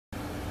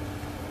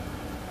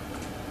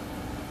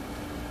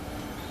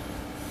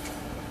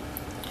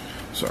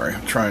Sorry,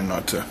 I'm trying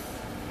not to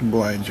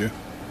blind you.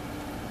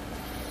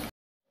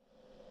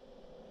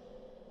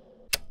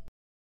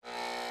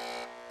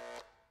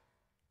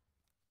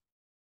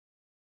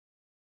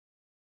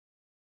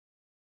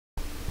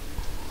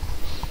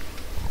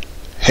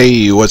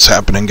 Hey, what's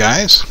happening,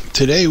 guys?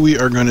 Today we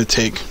are going to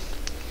take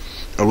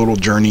a little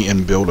journey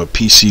and build a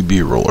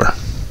PCB ruler.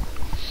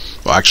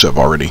 Well, actually I've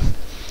already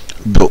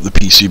built the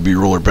PCB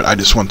ruler, but I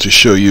just want to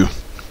show you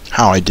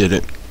how I did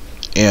it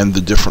and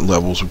the different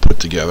levels we put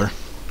together.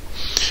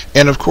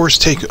 And of course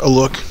take a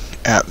look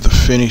at the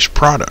finished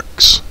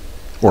products,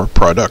 or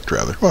product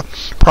rather. Well,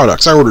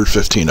 products, I ordered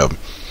 15 of them.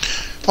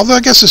 Although I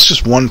guess it's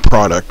just one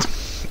product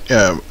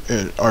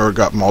I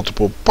got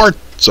multiple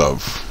parts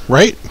of,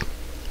 right?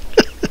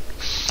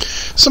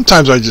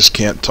 Sometimes I just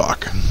can't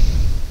talk.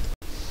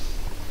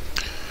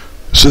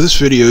 So this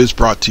video is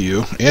brought to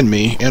you, and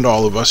me, and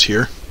all of us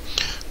here,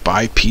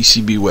 by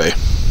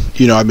PCBWay.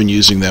 You know, I've been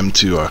using them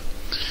to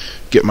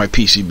get my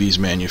PCBs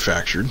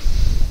manufactured.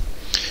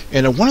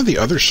 And one of the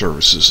other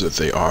services that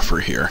they offer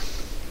here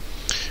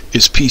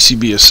is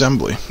PCB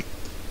assembly.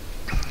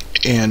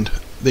 And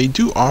they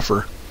do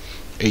offer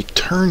a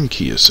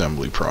turnkey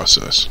assembly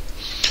process,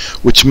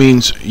 which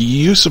means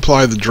you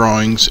supply the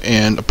drawings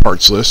and a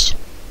parts list,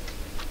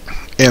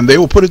 and they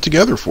will put it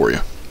together for you,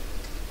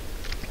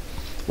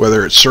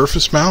 whether it's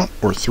surface mount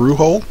or through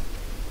hole.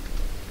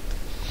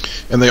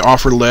 And they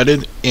offer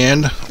leaded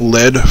and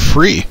lead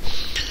free,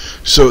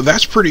 so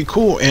that's pretty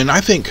cool. And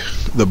I think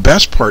the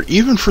best part,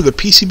 even for the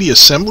PCB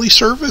assembly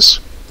service,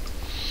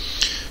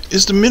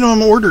 is the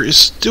minimum order is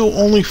still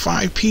only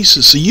 5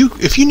 pieces. So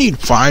if you need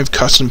 5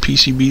 custom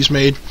PCBs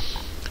made,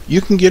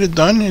 you can get it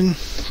done and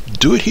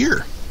do it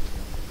here.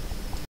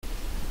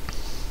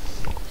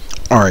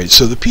 Alright,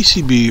 so the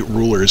PCB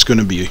ruler is going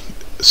to be a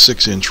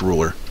 6-inch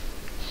ruler,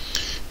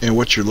 and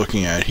what you're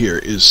looking at here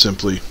is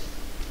simply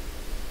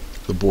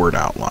the board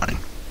outline.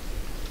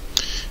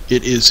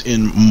 It is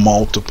in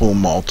multiple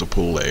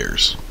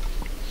layers.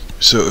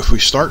 So if we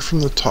start from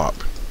the top,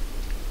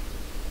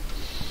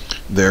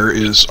 there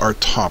is our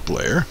top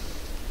layer,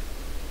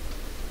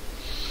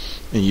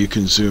 and you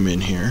can zoom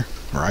in here,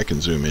 or I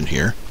can zoom in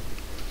here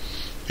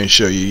and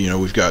show you, you know,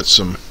 we've got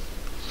some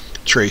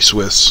trace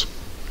widths.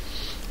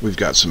 We've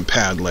got some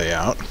pad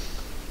layout,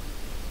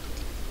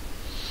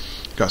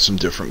 got some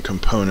different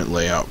component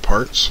layout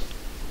parts,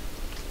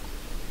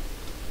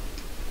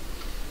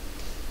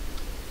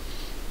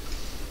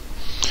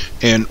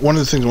 and one of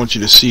the things I want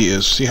you to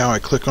see how I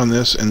click on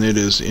this and it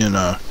is in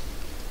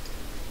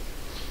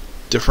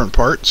different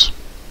parts.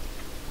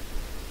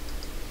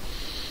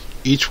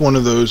 Each one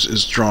of those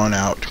is drawn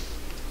out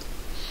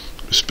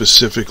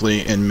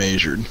specifically and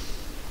measured,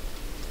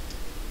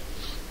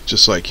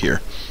 just like here.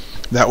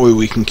 That way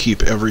we can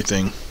keep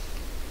everything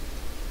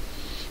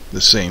the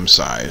same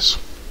size,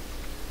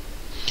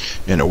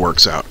 and it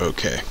works out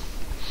okay.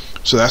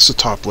 So that's the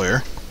top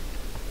layer,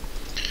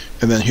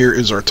 and then here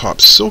is our top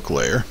silk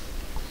layer.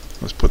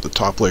 Let's put the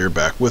top layer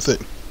back with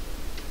it,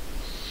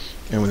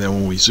 and then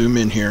when we zoom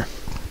in here,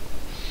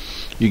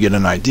 you get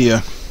an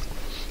idea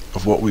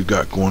of what we've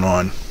got going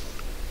on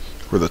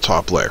for the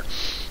top layer.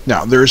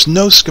 Now, there's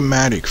no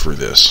schematic for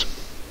this.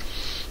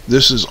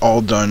 This is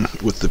all done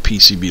with the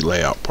PCB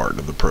layout part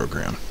of the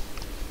program.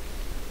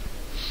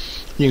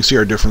 You can see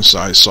our different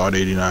size: SOT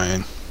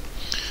 89,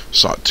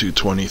 SOT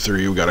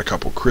 223. We got a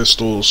couple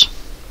crystals,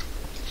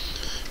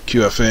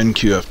 QFN,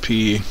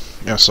 QFP,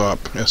 SOP,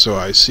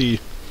 SOIC.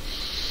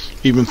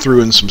 Even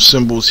threw in some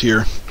symbols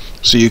here,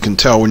 so you can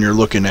tell when you're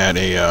looking at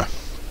an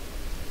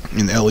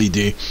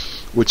LED,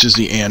 which is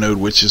the anode,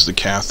 which is the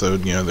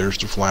cathode. You know, there's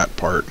the flat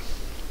part,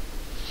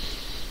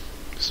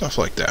 stuff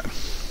like that.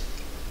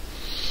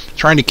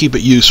 Trying to keep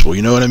it useful,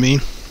 you know what I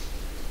mean?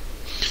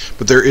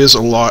 But there is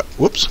a lot,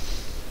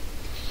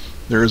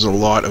 there is a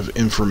lot of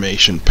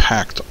information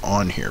packed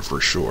on here for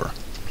sure.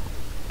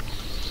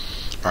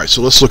 Alright,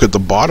 so let's look at the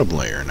bottom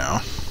layer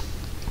now.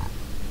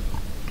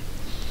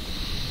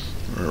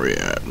 Where are we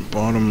at?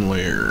 Bottom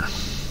layer.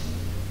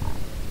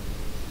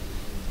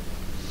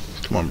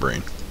 Come on,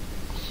 brain.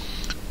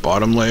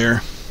 Bottom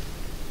layer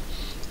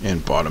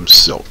and bottom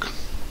silk.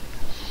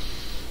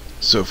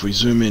 So if we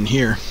zoom in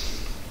here,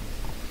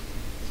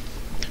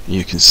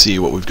 you can see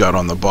what we've got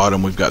on the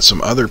bottom. We've got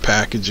some other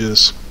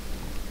packages.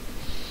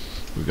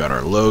 We've got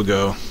our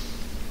logo.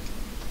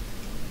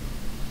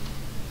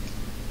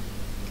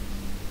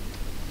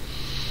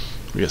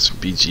 We got some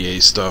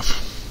BGA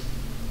stuff.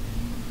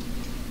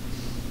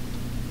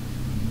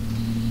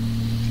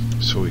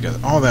 So we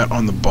got all that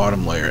on the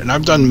bottom layer. And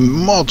I've done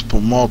multiple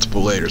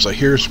layers. Like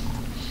here's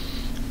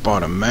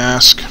bottom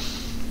mask,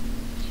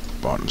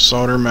 bottom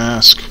solder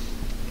mask.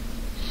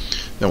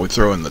 Then we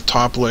throw in the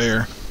top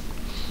layer,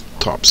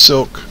 top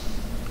silk,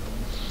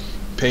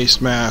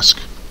 paste mask,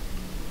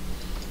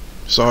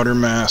 solder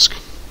mask,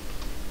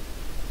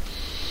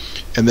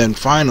 and then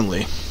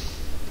finally,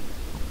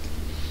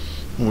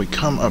 when we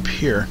come up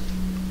here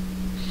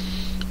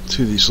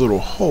to these little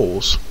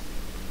holes,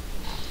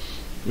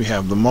 we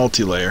have the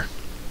multi-layer,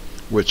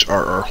 which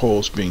are our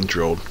holes being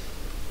drilled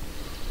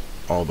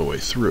all the way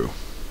through.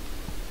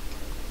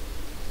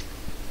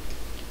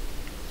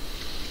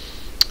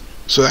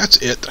 So that's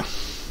it.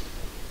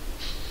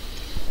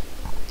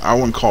 I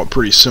wouldn't call it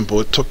pretty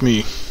simple. It took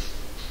me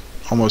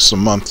almost a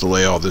month to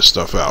lay all this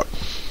stuff out.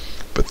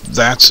 But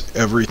that's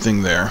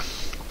everything there.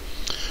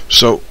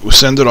 So we'll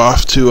send it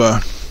off to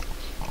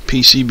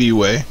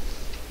PCBWay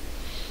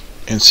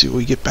and see what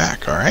we get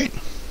back, alright?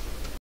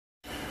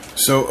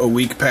 So a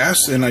week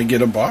passed and I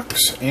get a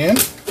box, and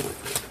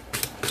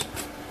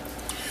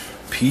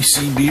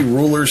PCB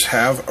rulers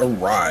have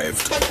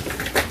arrived.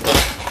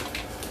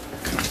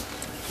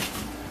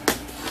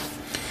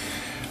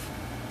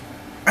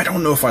 I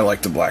don't know if I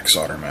like the black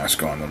solder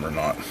mask on them or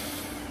not.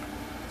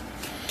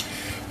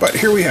 But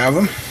here we have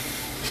them.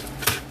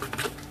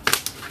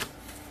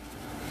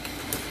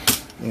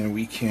 And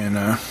we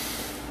can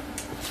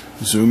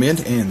zoom in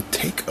and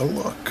take a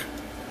look.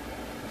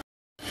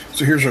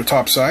 So here's our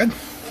top side.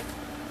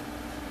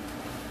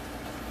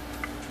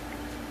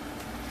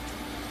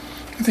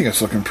 I think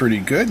it's looking pretty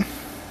good.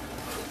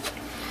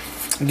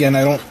 Again,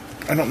 I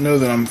don't know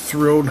that I'm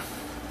thrilled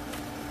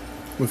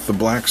with the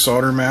black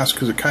solder mask,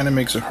 because it kind of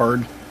makes it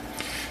hard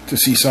to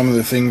see some of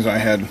the things I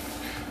had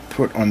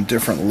put on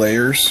different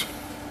layers.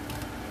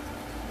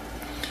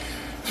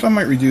 So I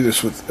might redo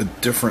this with a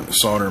different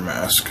solder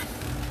mask.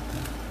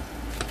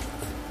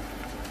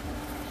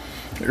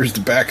 There's the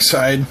back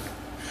side.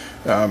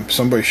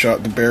 Somebody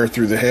shot the bear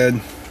through the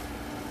head.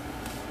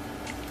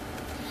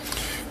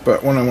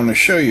 But what I want to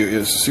show you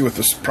is, see what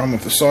the problem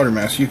with the solder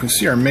mask. You can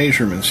see our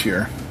measurements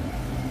here.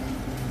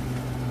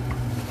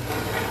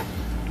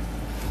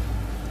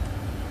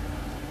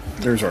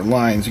 There's our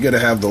lines. You got to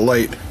have the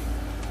light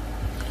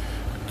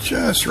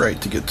just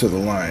right to get to the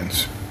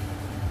lines.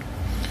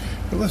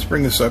 But let's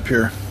bring this up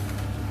here.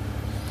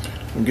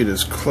 We'll get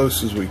as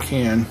close as we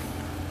can.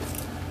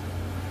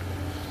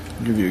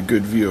 Give you a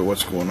good view of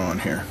what's going on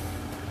here.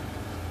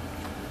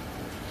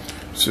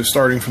 So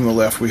starting from the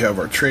left, we have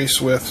our trace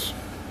widths.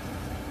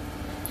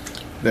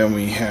 Then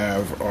we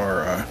have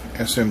our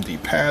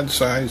SMD pad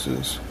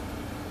sizes.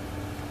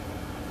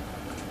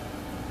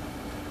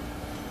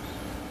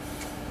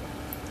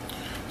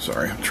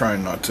 Sorry, I'm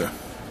trying not to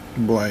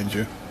blind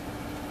you.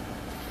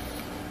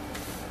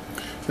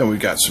 Then we've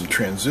got some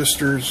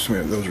transistors.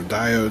 Those are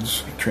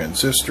diodes,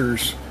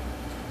 transistors,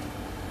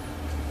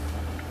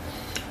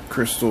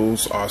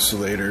 crystals,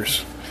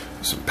 oscillators,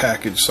 some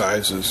package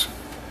sizes,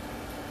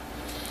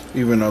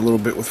 even a little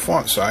bit with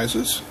font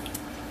sizes.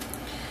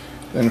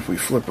 Then if we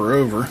flip her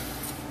over,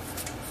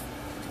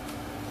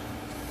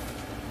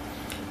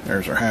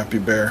 there's our happy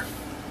bear.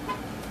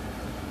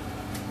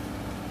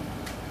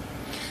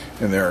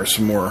 And there are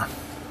some more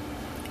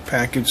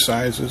package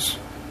sizes.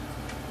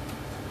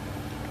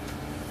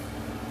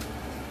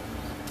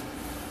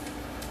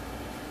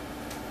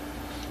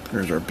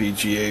 There's our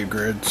BGA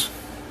grids.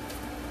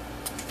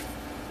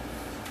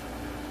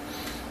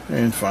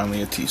 And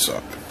finally a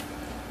T-SOP.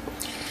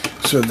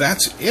 So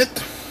that's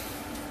it.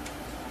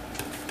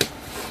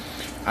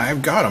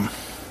 I've got them.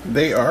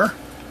 They are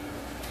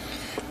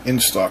in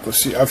stock.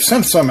 Let's see. I've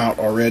sent some out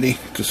already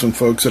to some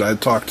folks that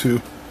I'd talked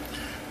to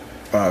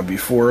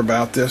before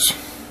about this.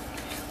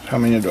 How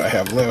many do I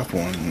have left?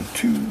 1,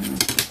 2,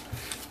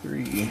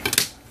 3,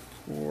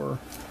 4,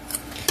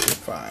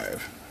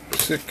 5,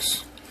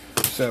 6,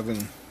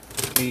 7,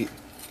 8,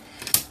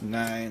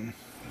 9,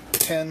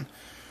 10.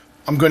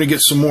 I'm going to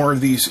get some more of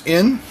these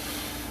in.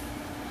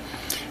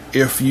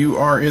 If you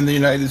are in the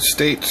United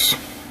States,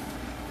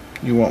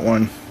 you want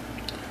one,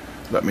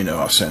 let me know.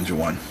 I'll send you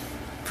one.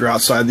 If you're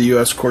outside the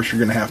US, of course, you're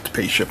going to have to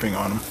pay shipping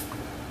on them.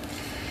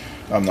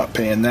 I'm not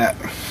paying that.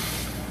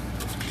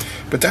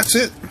 But that's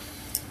it.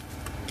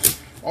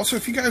 Also,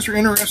 if you guys are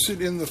interested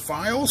in the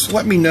files,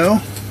 let me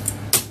know.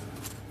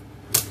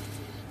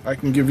 I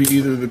can give you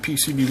either the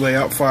PCB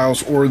layout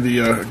files or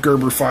the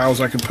Gerber files.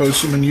 I can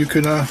post them and you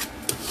can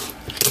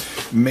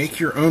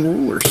make your own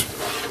rulers.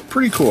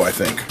 Pretty cool, I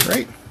think,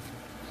 right?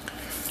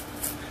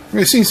 I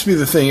mean, it seems to be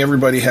the thing.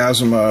 Everybody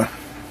has them.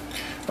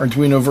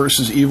 Arduino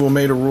versus Evil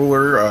made a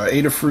ruler.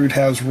 Adafruit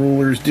has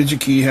rulers.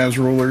 DigiKey has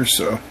rulers.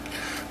 So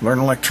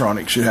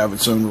Learnelectronics should have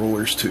its own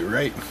rulers too,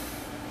 right?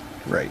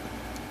 Right.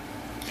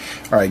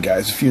 Alright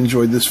guys, if you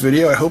enjoyed this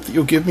video, I hope that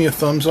you'll give me a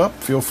thumbs up.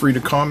 Feel free to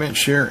comment,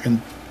 share,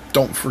 and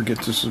don't forget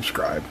to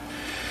subscribe.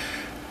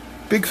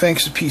 Big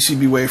thanks to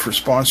PCBWay for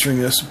sponsoring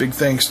this. Big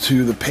thanks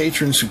to the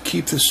patrons who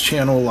keep this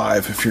channel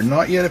alive. If you're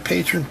not yet a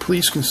patron,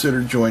 please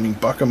consider joining.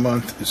 $1 a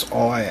month is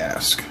all I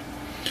ask.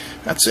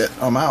 That's it.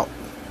 I'm out.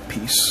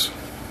 Peace.